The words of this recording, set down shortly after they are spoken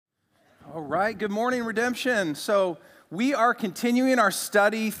All right, good morning, Redemption. So we are continuing our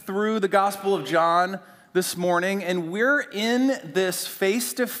study through the Gospel of John this morning, and we're in this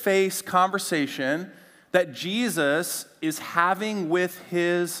face-to-face conversation that Jesus is having with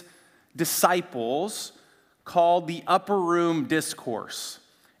his disciples called the Upper Room Discourse.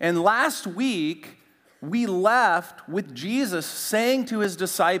 And last week, we left with Jesus saying to his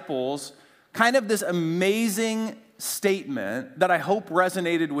disciples kind of this amazing statement that I hope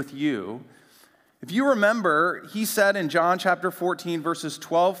resonated with you. If you remember, he said in John chapter 14, verses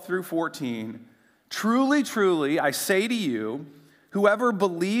 12 through 14, "Truly, truly, I say to you, whoever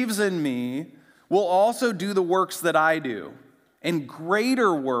believes in me will also do the works that I do, and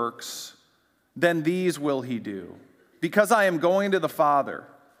greater works than these will he do, because I am going to the Father.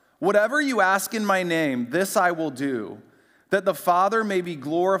 Whatever you ask in my name, this I will do, that the Father may be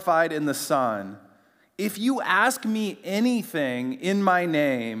glorified in the Son. If you ask me anything in my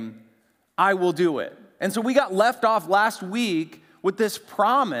name, I will do it." And so we got left off last week with this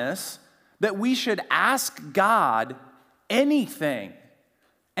promise that we should ask God anything,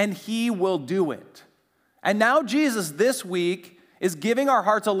 and he will do it. And now Jesus this week is giving our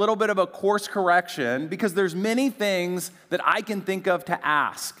hearts a little bit of a course correction, because there's many things that I can think of to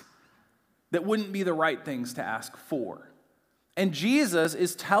ask that wouldn't be the right things to ask for. And Jesus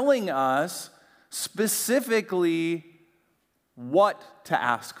is telling us specifically what to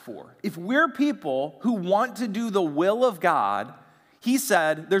ask for. If we're people who want to do the will of God, he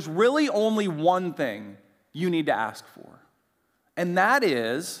said there's really only one thing you need to ask for. And that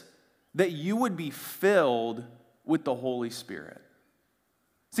is that you would be filled with the Holy Spirit.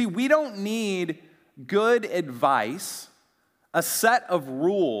 See, we don't need good advice, a set of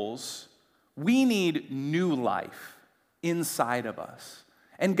rules. We need new life inside of us.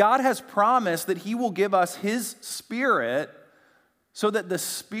 And God has promised that he will give us his Spirit so that the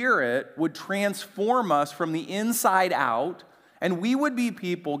Spirit would transform us from the inside out, and we would be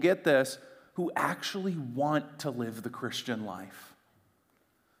people, get this, who actually want to live the Christian life.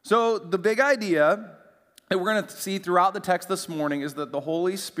 So the big idea that we're going to see throughout the text this morning is that the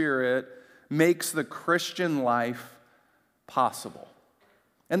Holy Spirit makes the Christian life possible.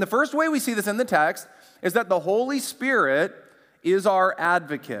 And the first way we see this in the text is that the Holy Spirit is our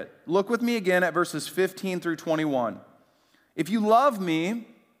advocate. Look with me again at verses 15 through 21. "If you love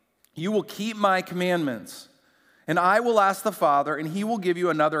me, you will keep my commandments, and I will ask the Father, and he will give you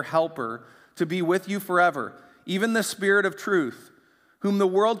another helper to be with you forever, even the Spirit of truth, whom the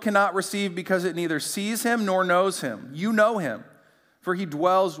world cannot receive because it neither sees him nor knows him. You know him, for he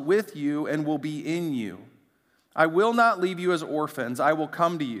dwells with you and will be in you. I will not leave you as orphans. I will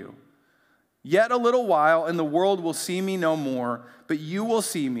come to you. Yet a little while, and the world will see me no more, but you will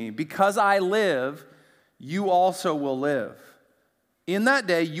see me. Because I live, you also will live. In that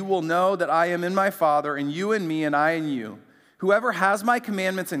day you will know that I am in my Father, and you in me, and I in you. Whoever has my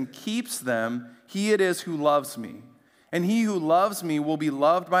commandments and keeps them, he it is who loves me. And he who loves me will be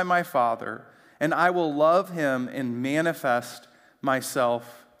loved by my Father, and I will love him and manifest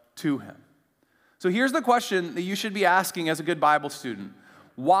myself to him." So here's the question that you should be asking as a good Bible student.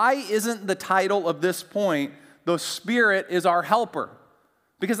 Why isn't the title of this point, "The Spirit is our helper"?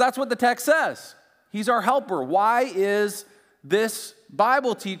 Because that's what the text says. He's our helper. Why is this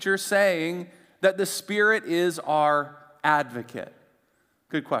Bible teacher saying that the Spirit is our advocate?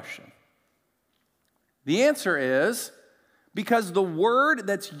 Good question. The answer is because the word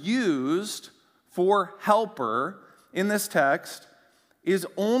that's used for helper in this text is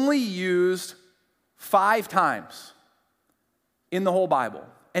only used 5 times in the whole Bible.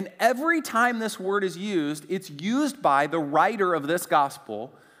 And every time this word is used, it's used by the writer of this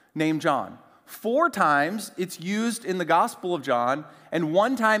gospel named John. 4 times it's used in the Gospel of John, and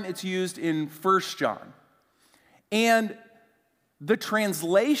 1 time it's used in 1 John. And the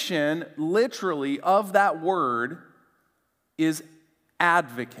translation, literally, of that word is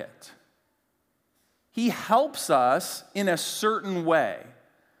advocate. He helps us in a certain way.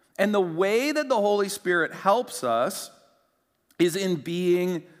 And the way that the Holy Spirit helps us is in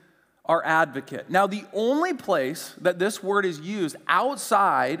being our advocate. Now, the only place that this word is used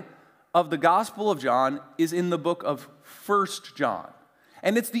outside of the Gospel of John is in the book of 1 John.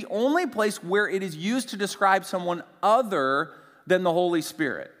 And it's the only place where it is used to describe someone other than the Holy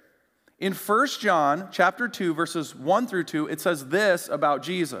Spirit. In 1 John chapter 2, verses 1 through 2, it says this about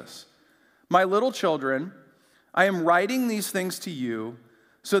Jesus: "My little children, I am writing these things to you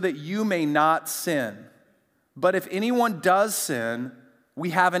so that you may not sin. But if anyone does sin, we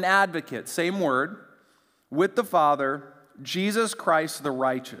have an advocate," same word, "with the Father, Jesus Christ the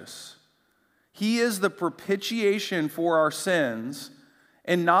righteous. He is the propitiation for our sins,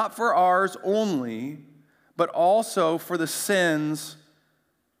 and not for ours only, but also for the sins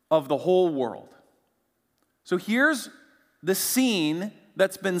of the whole world. So here's the scene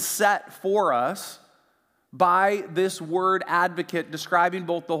that's been set for us by this word advocate describing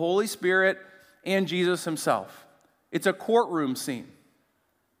both the Holy Spirit and Jesus himself. It's a courtroom scene.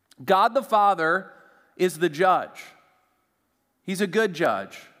 God the Father is the judge. He's a good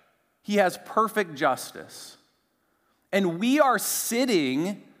judge. He has perfect justice. And we are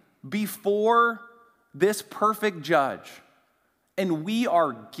sitting before this perfect judge, and we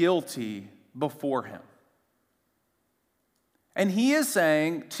are guilty before him. And he is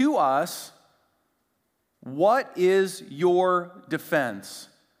saying to us, what is your defense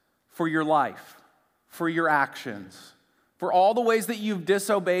for your life, for your actions, for all the ways that you've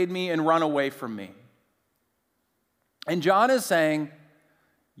disobeyed me and run away from me? And John is saying,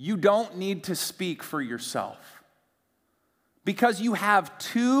 you don't need to speak for yourself, because you have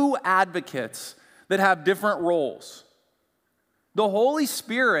two advocates that have different roles. The Holy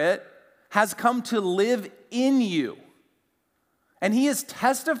Spirit has come to live in you, and he is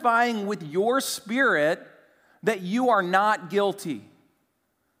testifying with your spirit that you are not guilty.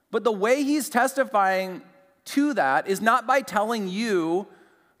 But the way he's testifying to that is not by telling you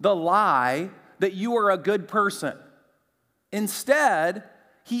the lie that you are a good person. Instead,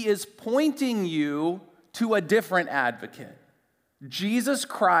 he is pointing you to a different advocate, Jesus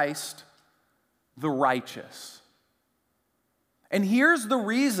Christ, the righteous. And here's the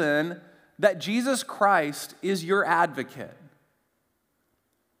reason that Jesus Christ is your advocate.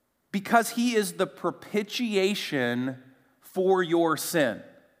 Because he is the propitiation for your sin.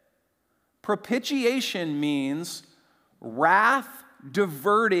 Propitiation means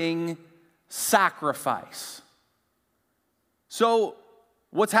wrath-diverting sacrifice. So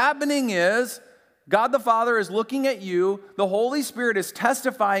what's happening is God the Father is looking at you, the Holy Spirit is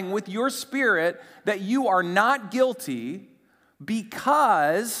testifying with your spirit that you are not guilty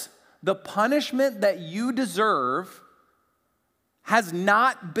because the punishment that you deserve has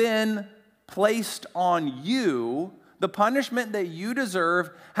not been placed on you. The punishment that you deserve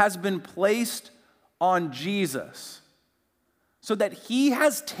has been placed on Jesus, so that he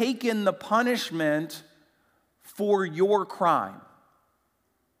has taken the punishment for your crime.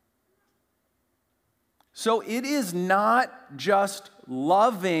 So it is not just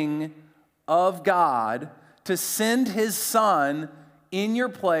loving of God to send his Son in your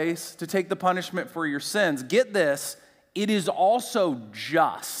place to take the punishment for your sins. Get this, it is also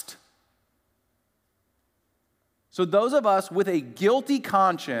just. So those of us with a guilty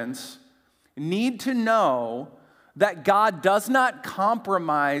conscience need to know that God does not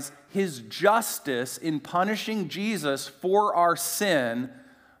compromise his justice in punishing Jesus for our sin,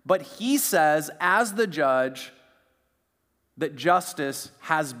 but he says, as the judge, that justice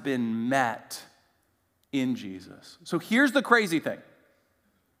has been met in Jesus. So here's the crazy thing.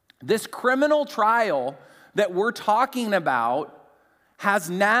 This criminal trial that we're talking about has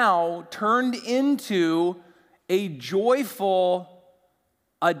now turned into a joyful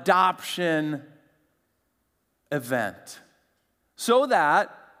adoption event, so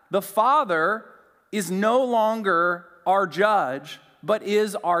that the Father is no longer our judge, but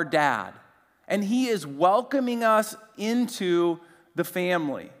is our dad. And he is welcoming us into the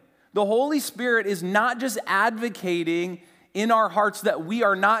family. The Holy Spirit is not just advocating in our hearts that we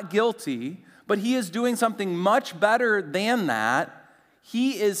are not guilty, but he is doing something much better than that.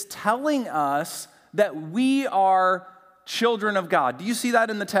 He is telling us that we are children of God. Do you see that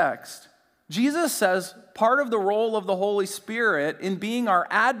in the text? Jesus says part of the role of the Holy Spirit in being our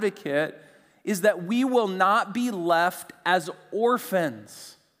advocate is that we will not be left as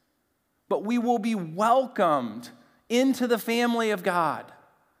orphans, but we will be welcomed into the family of God,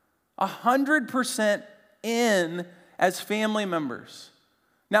 100% in as family members.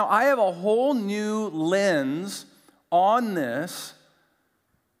 Now, I have a whole new lens on this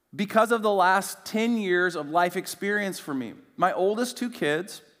because of the last 10 years of life experience for me. My oldest two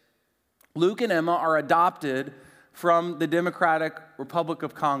kids, Luke and Emma, are adopted from the Democratic Republic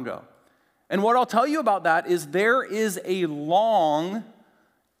of Congo. And what I'll tell you about that is there is a long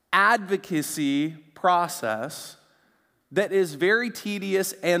advocacy process that is very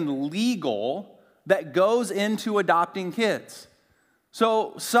tedious and legal that goes into adopting kids.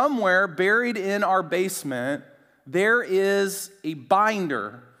 So somewhere buried in our basement, there is a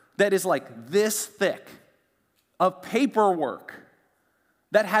binder that is like this thick of paperwork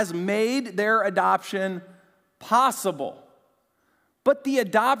that has made their adoption possible. But the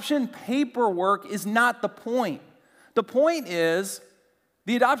adoption paperwork is not the point. The point is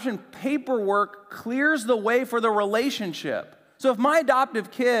the adoption paperwork clears the way for the relationship. So if my adoptive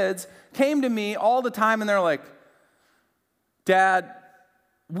kids came to me all the time and they're like, Dad,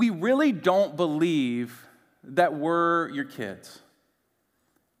 we really don't believe that we're your kids.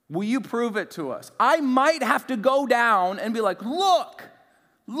 Will you prove it to us? I might have to go down and be like, look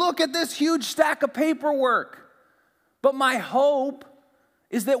at this huge stack of paperwork. But my hope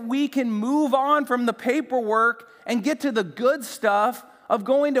is that we can move on from the paperwork and get to the good stuff of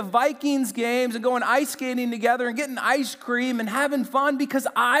going to Vikings games and going ice skating together and getting ice cream and having fun because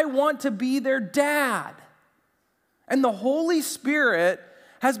I want to be their dad. And the Holy Spirit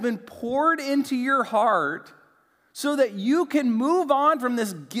has been poured into your heart so that you can move on from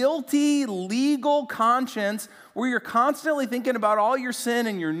this guilty, legal conscience where you're constantly thinking about all your sin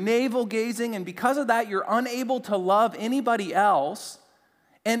and you're navel-gazing, and because of that, you're unable to love anybody else.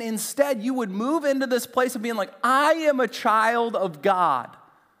 And instead, you would move into this place of being like, I am a child of God.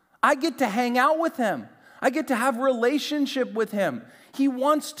 I get to hang out with him. I get to have relationship with him. He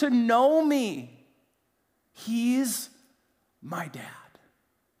wants to know me. He's my dad.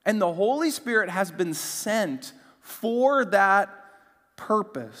 And the Holy Spirit has been sent for that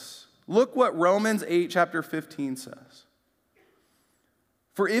purpose. Look what Romans 8, chapter 15 says.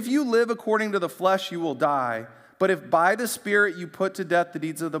 For if you live according to the flesh, you will die. But if by the Spirit you put to death the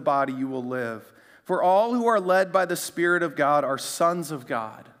deeds of the body, you will live. For all who are led by the Spirit of God are sons of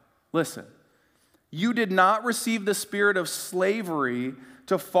God. Listen, you did not receive the spirit of slavery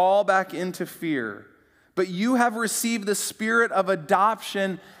to fall back into fear, but you have received the spirit of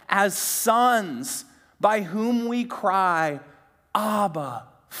adoption as sons, by whom we cry, Abba,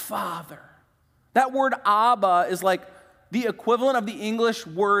 Father. That word Abba is like the equivalent of the English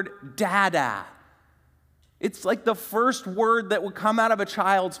word dada. It's like the first word that would come out of a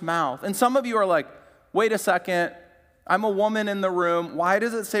child's mouth. And some of you are like, wait a second, I'm a woman in the room. Why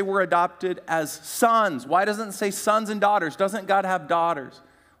does it say we're adopted as sons? Why doesn't it say sons and daughters? Doesn't God have daughters?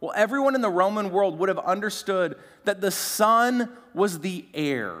 Well, everyone in the Roman world would have understood that the son was the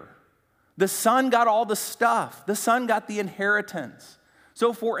heir. The son got all the stuff. The son got the inheritance.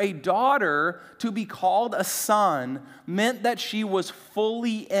 So for a daughter to be called a son meant that she was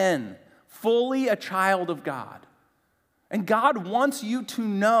fully a child of God. And God wants you to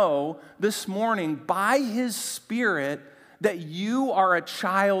know this morning by his Spirit that you are a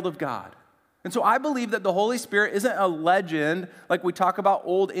child of God. And so I believe that the Holy Spirit isn't a legend like we talk about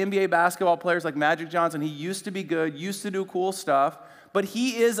old NBA basketball players like Magic Johnson. He used to be good, used to do cool stuff, but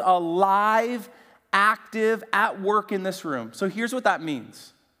he is alive, active, at work in this room. So here's what that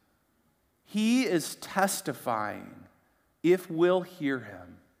means. He is testifying, if we'll hear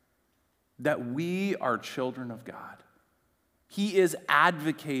him, that we are children of God. He is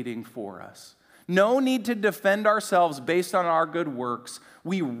advocating for us. No need to defend ourselves based on our good works.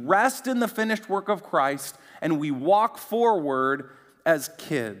 We rest in the finished work of Christ and we walk forward as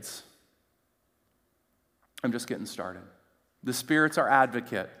kids. I'm just getting started. The Spirit's our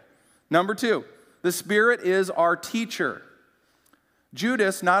advocate. Number 2, the Spirit is our teacher.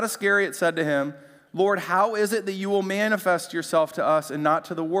 Judas, not Iscariot, said to him, Lord, how is it that you will manifest yourself to us and not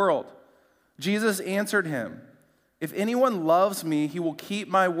to the world? Jesus answered him, if anyone loves me, he will keep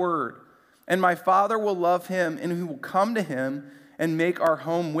my word, and my Father will love him, and he will come to him and make our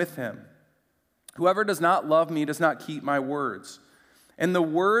home with him. Whoever does not love me does not keep my words. And the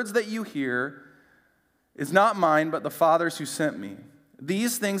words that you hear is not mine, but the Father's who sent me.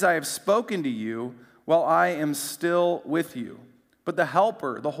 These things I have spoken to you while I am still with you. But the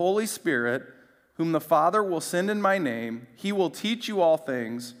Helper, the Holy Spirit, whom the Father will send in my name, he will teach you all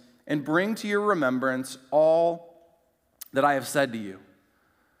things and bring to your remembrance all that I have said to you.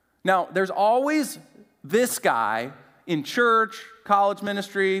 Now, there's always this guy in church, college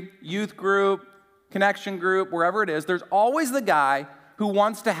ministry, youth group, connection group, wherever it is, there's always the guy who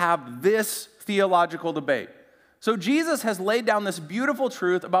wants to have this theological debate. So Jesus has laid down this beautiful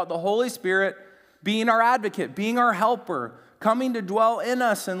truth about the Holy Spirit being our advocate, being our helper, coming to dwell in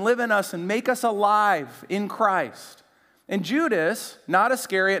us and live in us and make us alive in Christ. And Judas, not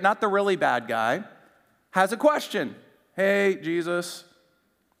Iscariot, not the really bad guy, has a question. Hey, Jesus,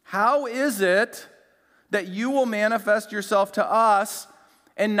 how is it that you will manifest yourself to us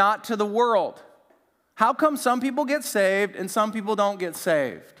and not to the world? How come some people get saved and some people don't get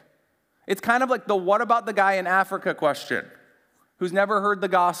saved? It's kind of like the what about the guy in Africa question who's never heard the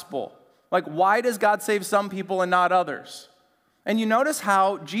gospel. Like, why does God save some people and not others? And you notice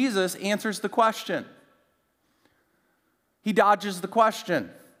how Jesus answers the question. He dodges the question.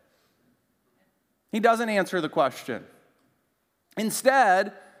 He doesn't answer the question.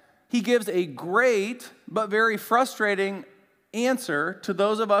 Instead, he gives a great but very frustrating answer to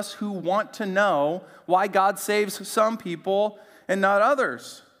those of us who want to know why God saves some people and not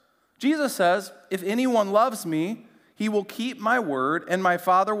others. Jesus says, if anyone loves me, he will keep my word, and my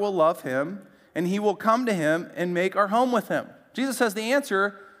Father will love him, and he will come to him and make our home with him. Jesus says the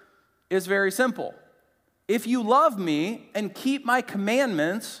answer is very simple. If you love me and keep my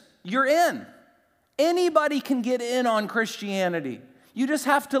commandments, you're in. Anybody can get in on Christianity. You just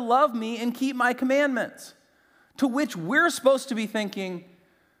have to love me and keep my commandments. To which we're supposed to be thinking,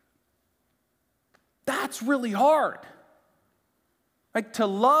 that's really hard. Like, to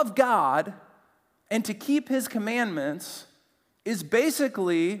love God and to keep his commandments is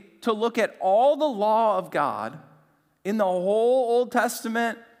basically to look at all the law of God in the whole Old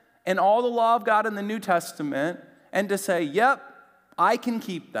Testament and all the law of God in the New Testament and to say, yep, I can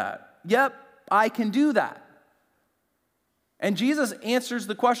keep that. Yep, I can do that. And Jesus answers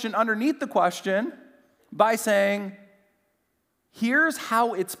the question underneath the question by saying, here's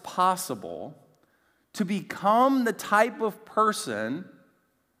how it's possible to become the type of person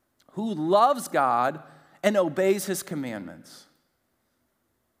who loves God and obeys his commandments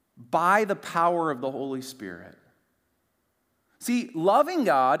by the power of the Holy Spirit. See, loving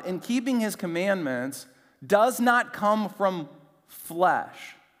God and keeping his commandments does not come from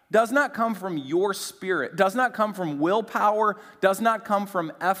flesh, does not come from your spirit, does not come from willpower, does not come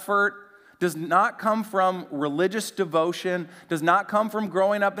from effort, does not come from religious devotion, does not come from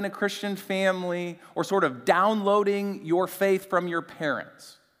growing up in a Christian family or sort of downloading your faith from your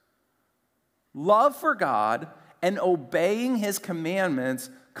parents. Love for God and obeying his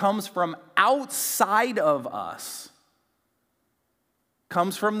commandments comes from outside of us,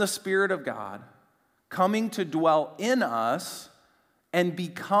 comes from the Spirit of God, coming to dwell in us and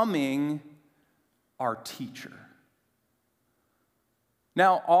becoming our teacher.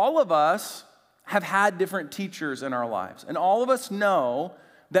 Now, all of us have had different teachers in our lives, and all of us know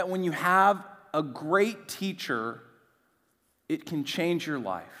that when you have a great teacher, it can change your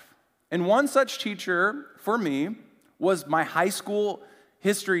life. And one such teacher for me was my high school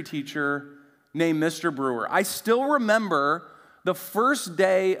history teacher named Mr. Brewer. I still remember the first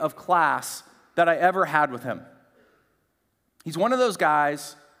day of class that I ever had with him. He's one of those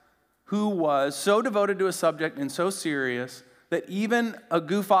guys who was so devoted to a subject and so serious that even a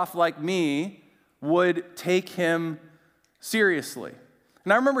goof-off like me would take him seriously.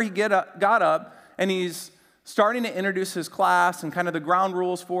 And I remember he got up, and he's starting to introduce his class and kind of the ground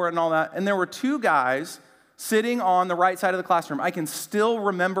rules for it and all that. And there were two guys sitting on the right side of the classroom. I can still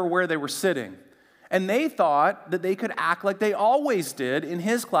remember where they were sitting. And they thought that they could act like they always did in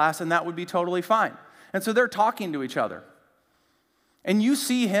his class, and that would be totally fine. And so they're talking to each other. And you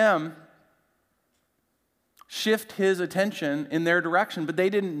see him shift his attention in their direction, but they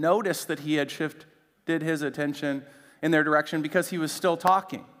didn't notice that he had shifted his attention in their direction because he was still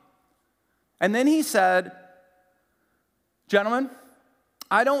talking. And then he said, "Gentlemen,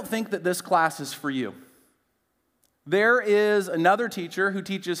 I don't think that this class is for you. There is another teacher who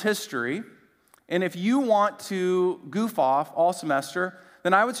teaches history, and if you want to goof off all semester,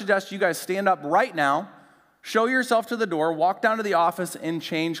 then I would suggest you guys stand up right now, show yourself to the door, walk down to the office, and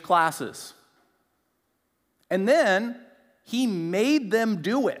change classes." And then he made them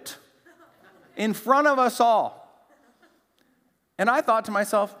do it in front of us all. And I thought to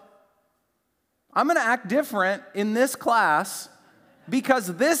myself, I'm going to act different in this class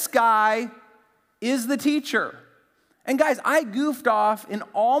because this guy is the teacher. And guys, I goofed off in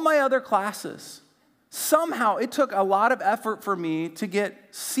all my other classes. Somehow, it took a lot of effort for me to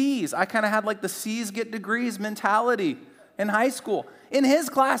get C's. I kind of had like the C's get degrees mentality in high school. In his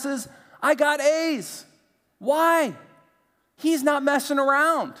classes, I got A's. Why? He's not messing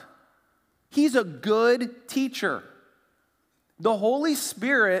around. He's a good teacher. The Holy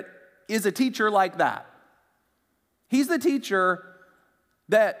Spirit is a teacher like that. He's the teacher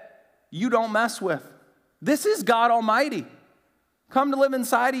that you don't mess with. This is God Almighty, come to live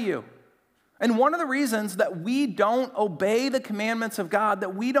inside of you. And one of the reasons that we don't obey the commandments of God,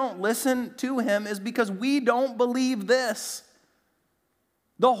 that we don't listen to him, is because we don't believe this.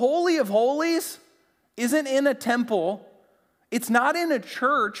 The Holy of Holies isn't in a temple. It's not in a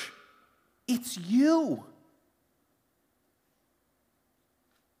church. It's you.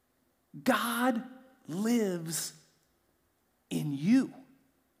 God lives in you.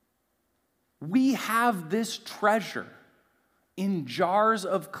 We have this treasure in jars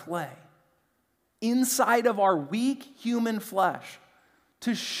of clay inside of our weak human flesh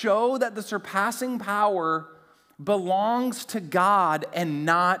to show that the surpassing power belongs to God and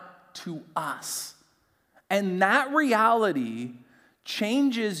not to us. And that reality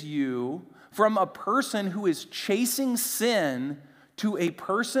changes you from a person who is chasing sin to a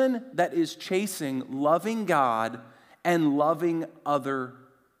person that is chasing loving God and loving other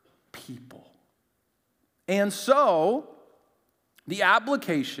people. And so, the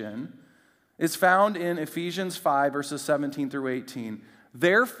application is found in Ephesians 5, verses 17 through 18.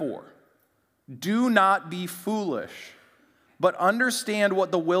 Therefore, do not be foolish, but understand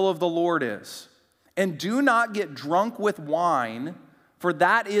what the will of the Lord is. And do not get drunk with wine, for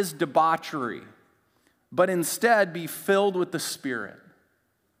that is debauchery, but instead be filled with the Spirit.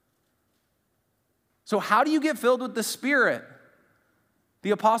 So how do you get filled with the Spirit?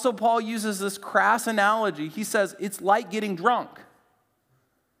 The Apostle Paul uses this crass analogy. He says it's like getting drunk.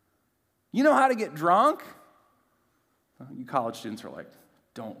 You know how to get drunk? You college students are like,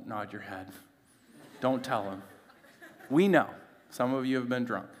 don't nod your head. Don't tell them. We know. Some of you have been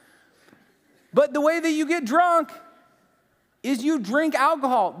drunk. But the way that you get drunk is you drink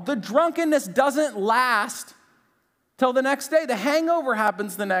alcohol. The drunkenness doesn't last till the next day. The hangover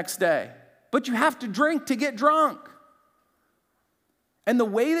happens the next day. But you have to drink to get drunk. And the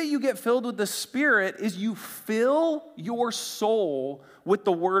way that you get filled with the Spirit is you fill your soul with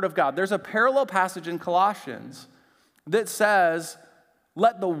the Word of God. There's a parallel passage in Colossians that says,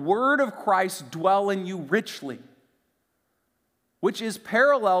 let the Word of Christ dwell in you richly, which is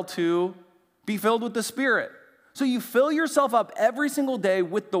parallel to be filled with the Spirit. So you fill yourself up every single day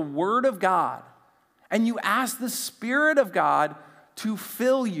with the Word of God, and you ask the Spirit of God to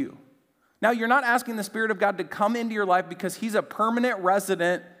fill you. Now, you're not asking the Spirit of God to come into your life because He's a permanent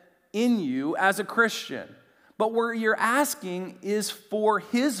resident in you as a Christian. But what you're asking is for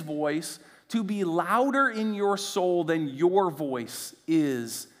His voice to be louder in your soul than your voice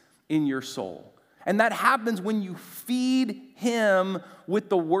is in your soul. And that happens when you feed Him with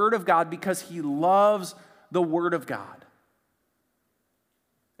the Word of God because He loves the Word of God.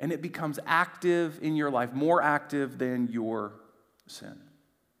 And it becomes active in your life, more active than your sin.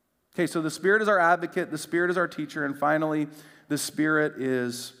 Okay, so the Spirit is our advocate, the Spirit is our teacher, and finally, the Spirit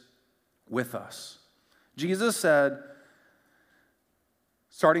is with us. Jesus said,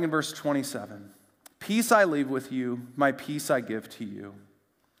 starting in verse 27, peace I leave with you, my peace I give to you.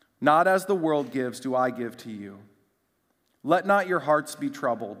 Not as the world gives do I give to you. Let not your hearts be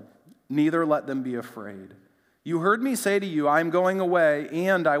troubled, neither let them be afraid. You heard me say to you, I am going away,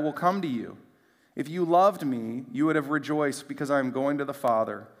 and I will come to you. If you loved me, you would have rejoiced because I am going to the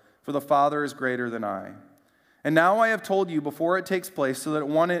Father, for the Father is greater than I. And now I have told you before it takes place, so that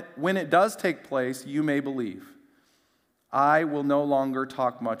when it does take place, you may believe. I will no longer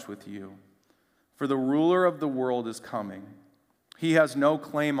talk much with you, for the ruler of the world is coming. He has no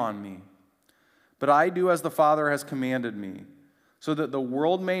claim on me, but I do as the Father has commanded me, so that the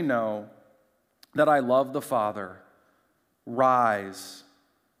world may know that I love the Father. Rise,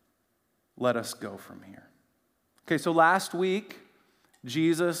 let us go from here. Okay, so last week,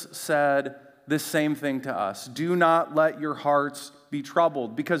 Jesus said this same thing to us. Do not let your hearts be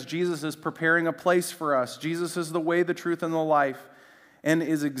troubled, because Jesus is preparing a place for us. Jesus is the way, the truth, and the life, and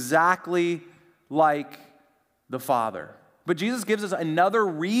is exactly like the Father. But Jesus gives us another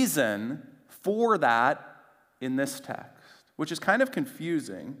reason for that in this text, which is kind of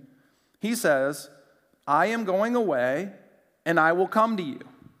confusing. He says, I am going away, and I will come to you.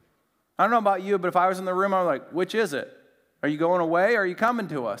 I don't know about you, but if I was in the room, I was like, which is it? Are you going away or are you coming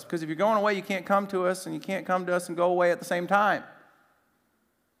to us? Because if you're going away, you can't come to us, and you can't come to us and go away at the same time.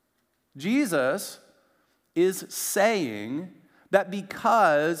 Jesus is saying that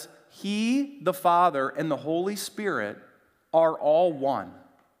because He, the Father, and the Holy Spirit are all one,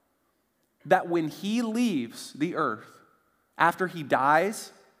 that when He leaves the earth, after He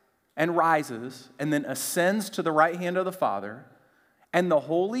dies and rises and then ascends to the right hand of the Father, and the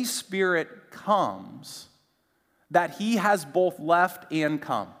Holy Spirit comes, that He has both left and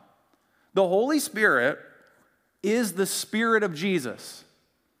come. The Holy Spirit is the Spirit of Jesus.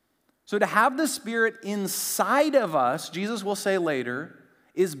 So to have the Spirit inside of us, Jesus will say later,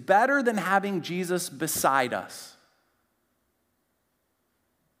 is better than having Jesus beside us.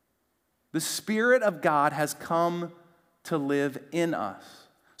 The Spirit of God has come to live in us.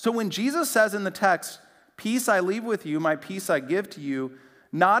 So when Jesus says in the text, peace I leave with you, my peace I give to you,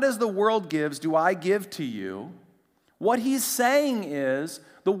 not as the world gives do I give to you, what He's saying is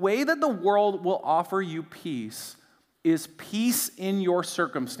the way that the world will offer you peace is peace in your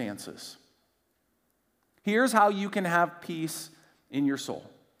circumstances. Here's how you can have peace in your soul.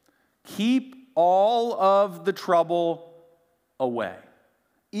 Keep all of the trouble away.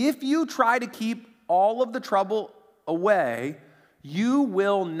 If you try to keep all of the trouble away, you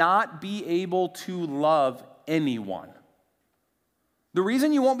will not be able to love anyone. The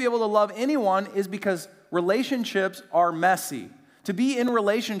reason you won't be able to love anyone is because relationships are messy. To be in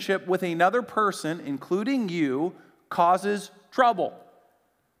relationship with another person, including you, causes trouble.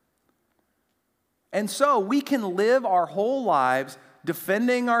 And so we can live our whole lives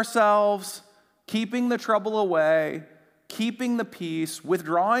defending ourselves, keeping the trouble away, keeping the peace,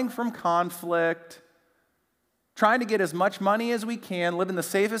 withdrawing from conflict, trying to get as much money as we can, live in the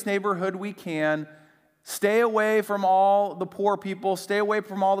safest neighborhood we can, stay away from all the poor people, stay away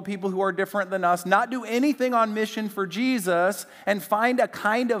from all the people who are different than us, not do anything on mission for Jesus, and find a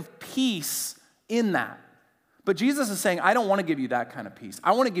kind of peace in that. But Jesus is saying, I don't want to give you that kind of peace.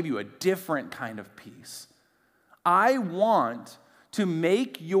 I want to give you a different kind of peace. I want to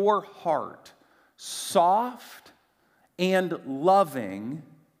make your heart soft and loving.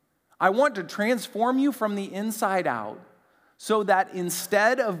 I want to transform you from the inside out so that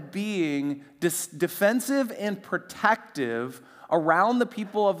instead of being defensive and protective around the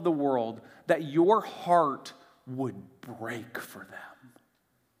people of the world, that your heart would break for them.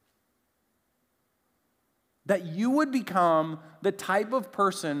 That you would become the type of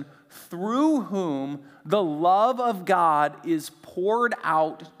person through whom the love of God is poured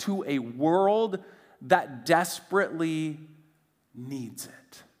out to a world that desperately needs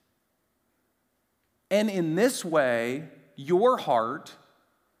it. And in this way, your heart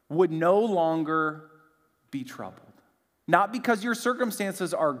would no longer be troubled. Not because your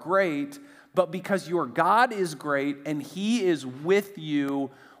circumstances are great, but because your God is great and He is with you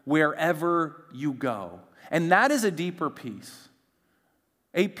wherever you go. And that is a deeper peace.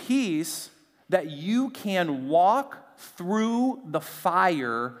 A peace that you can walk through the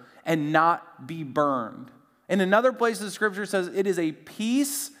fire and not be burned. In another place, the scripture says it is a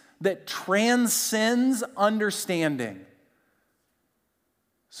peace that transcends understanding,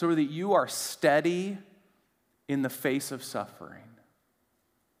 so that you are steady in the face of suffering.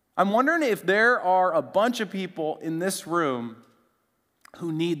 I'm wondering if there are a bunch of people in this room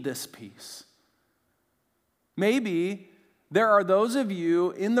who need this peace. Maybe there are those of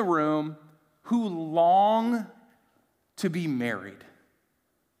you in the room who long to be married.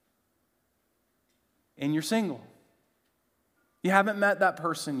 And you're single. You haven't met that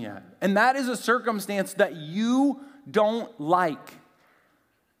person yet. And that is a circumstance that you don't like.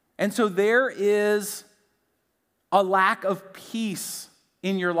 And so there is a lack of peace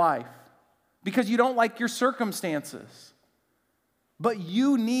in your life because you don't like your circumstances. But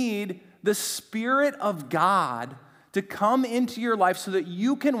you need the Spirit of God to come into your life so that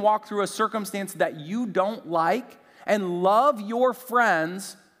you can walk through a circumstance that you don't like and love your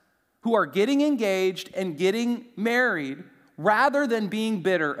friends who are getting engaged and getting married rather than being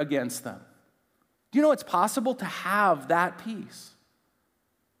bitter against them. Do you know it's possible to have that peace?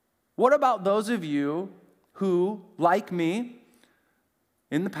 What about those of you who, like me,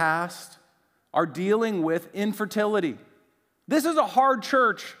 in the past, are dealing with infertility? This is a hard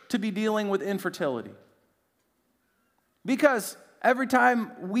church to be dealing with infertility. Because every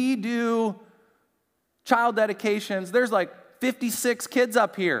time we do child dedications, there's like 56 kids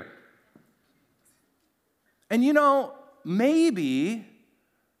up here. And you know, maybe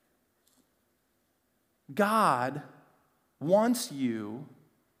God wants you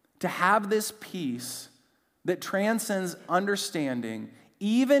to have this peace that transcends understanding,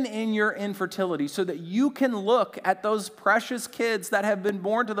 even in your infertility, so that you can look at those precious kids that have been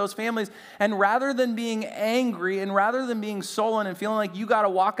born to those families, and rather than being angry and rather than being sullen and feeling like you got to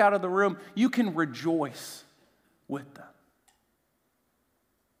walk out of the room, you can rejoice with them.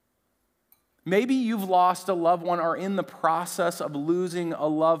 Maybe you've lost a loved one or in the process of losing a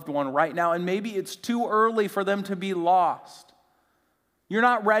loved one right now, and maybe it's too early for them to be lost. You're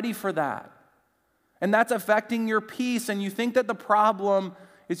not ready for that. And that's affecting your peace, and you think that the problem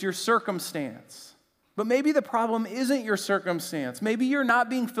is your circumstance. But maybe the problem isn't your circumstance. Maybe you're not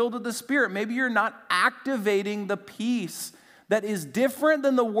being filled with the Spirit. Maybe you're not activating the peace that is different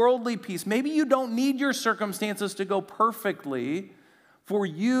than the worldly peace. Maybe you don't need your circumstances to go perfectly for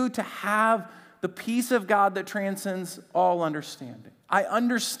you to have the peace of God that transcends all understanding. I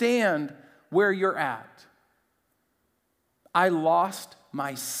understand where you're at. I lost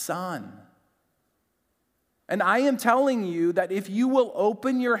my son. And I am telling you that if you will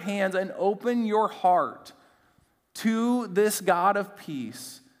open your hands and open your heart to this God of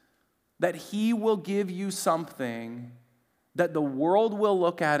peace, that He will give you something that the world will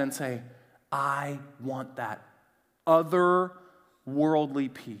look at and say, I want that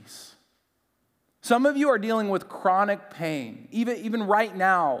otherworldly peace. Some of you are dealing with chronic pain. Even right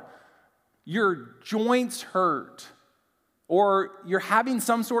now, your joints hurt, or you're having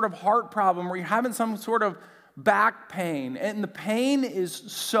some sort of heart problem, or you're having some sort of back pain, and the pain is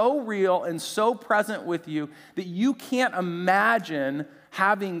so real and so present with you that you can't imagine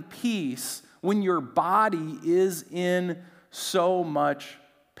having peace when your body is in so much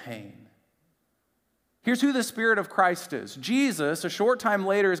pain. Here's who the Spirit of Christ is. Jesus, a short time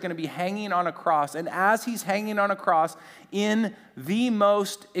later, is going to be hanging on a cross. And as he's hanging on a cross in the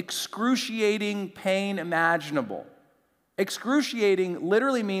most excruciating pain imaginable. Excruciating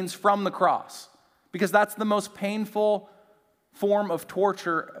literally means from the cross, because that's the most painful form of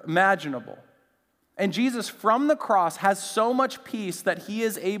torture imaginable. And Jesus, from the cross, has so much peace that he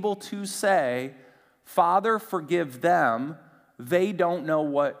is able to say, Father, forgive them. They don't know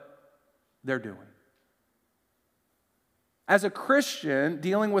what they're doing. As a Christian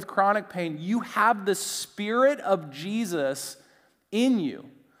dealing with chronic pain, you have the Spirit of Jesus in you.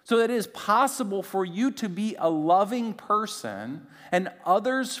 So that it is possible for you to be a loving person and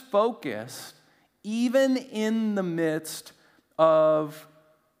others focused, even in the midst of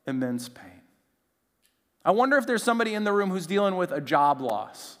immense pain. I wonder if there's somebody in the room who's dealing with a job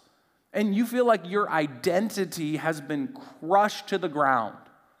loss, and you feel like your identity has been crushed to the ground.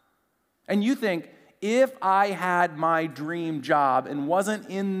 And you think, if I had my dream job and wasn't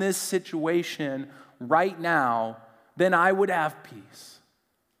in this situation right now, then I would have peace.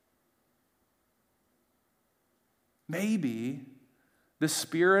 Maybe the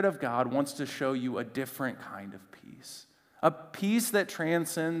Spirit of God wants to show you a different kind of peace, a peace that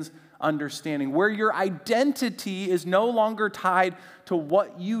transcends understanding, where your identity is no longer tied to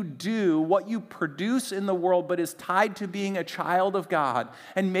what you do, what you produce in the world, but is tied to being a child of God.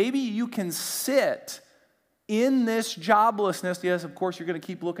 And maybe you can sit in this joblessness. Yes, of course, you're going to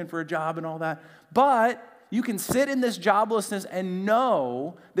keep looking for a job and all that, but you can sit in this joblessness and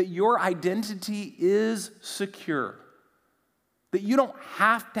know that your identity is secure, that you don't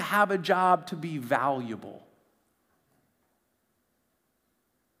have to have a job to be valuable,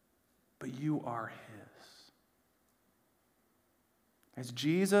 but you are his. As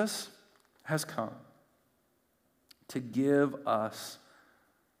Jesus has come to give us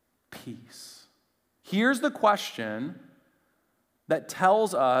peace. Here's the question that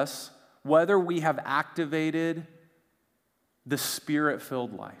tells us whether we have activated the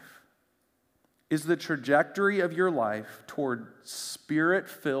Spirit-filled life. Is the trajectory of your life toward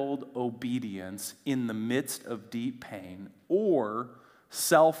Spirit-filled obedience in the midst of deep pain, or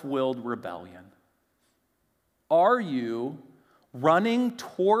self-willed rebellion? Are you running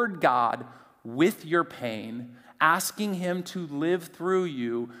toward God with your pain, asking him to live through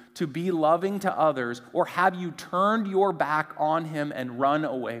you, to be loving to others, or have you turned your back on him and run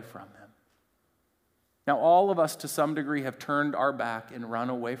away from him? Now, all of us to some degree have turned our back and run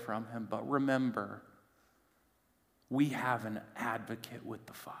away from him, but remember, we have an advocate with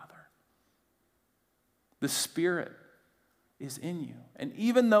the Father. The Spirit is in you. And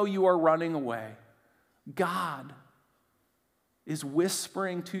even though you are running away, God is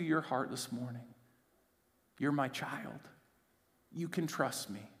whispering to your heart this morning, you're my child. You can trust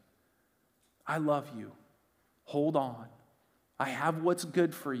me. I love you. Hold on. I have what's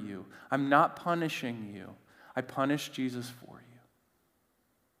good for you. I'm not punishing you. I punished Jesus for you.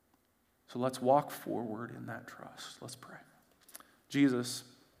 So let's walk forward in that trust. Let's pray. Jesus,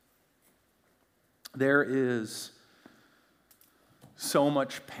 there is so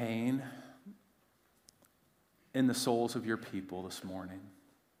much pain in the souls of your people this morning.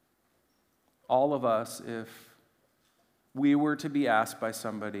 All of us, if we were to be asked by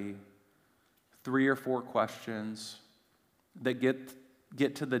somebody 3 or 4 questions that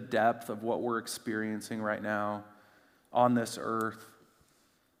get to the depth of what we're experiencing right now on this earth,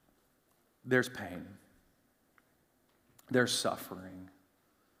 there's pain. There's suffering.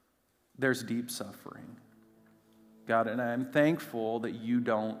 There's deep suffering. God, and I'm thankful that you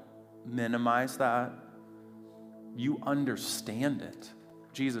don't minimize that. You understand it.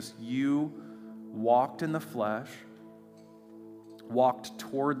 Jesus, you walked in the flesh, walked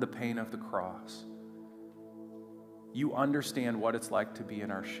toward the pain of the cross. You understand what it's like to be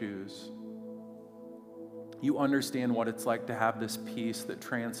in our shoes. You understand what it's like to have this peace that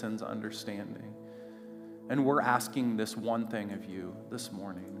transcends understanding. And we're asking this one thing of you this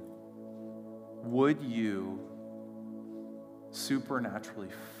morning. Would you supernaturally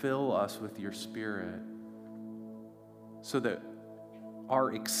fill us with your Spirit so that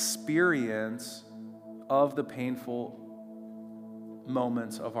our experience of the painful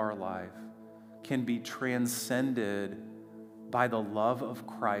moments of our life can be transcended by the love of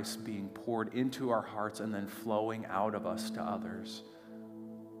Christ being poured into our hearts and then flowing out of us to others,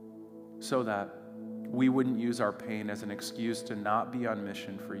 so that we wouldn't use our pain as an excuse to not be on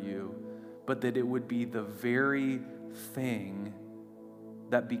mission for you, but that it would be the very thing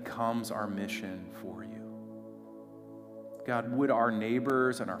that becomes our mission for you. God, would our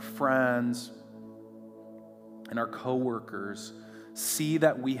neighbors and our friends and our coworkers see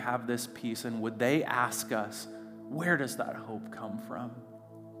that we have this peace, and would they ask us, where does that hope come from?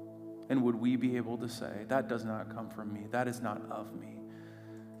 And would we be able to say, that does not come from me, that is not of me,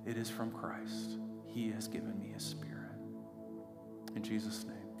 it is from Christ. He has given me his Spirit. In Jesus'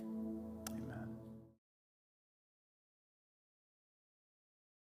 name.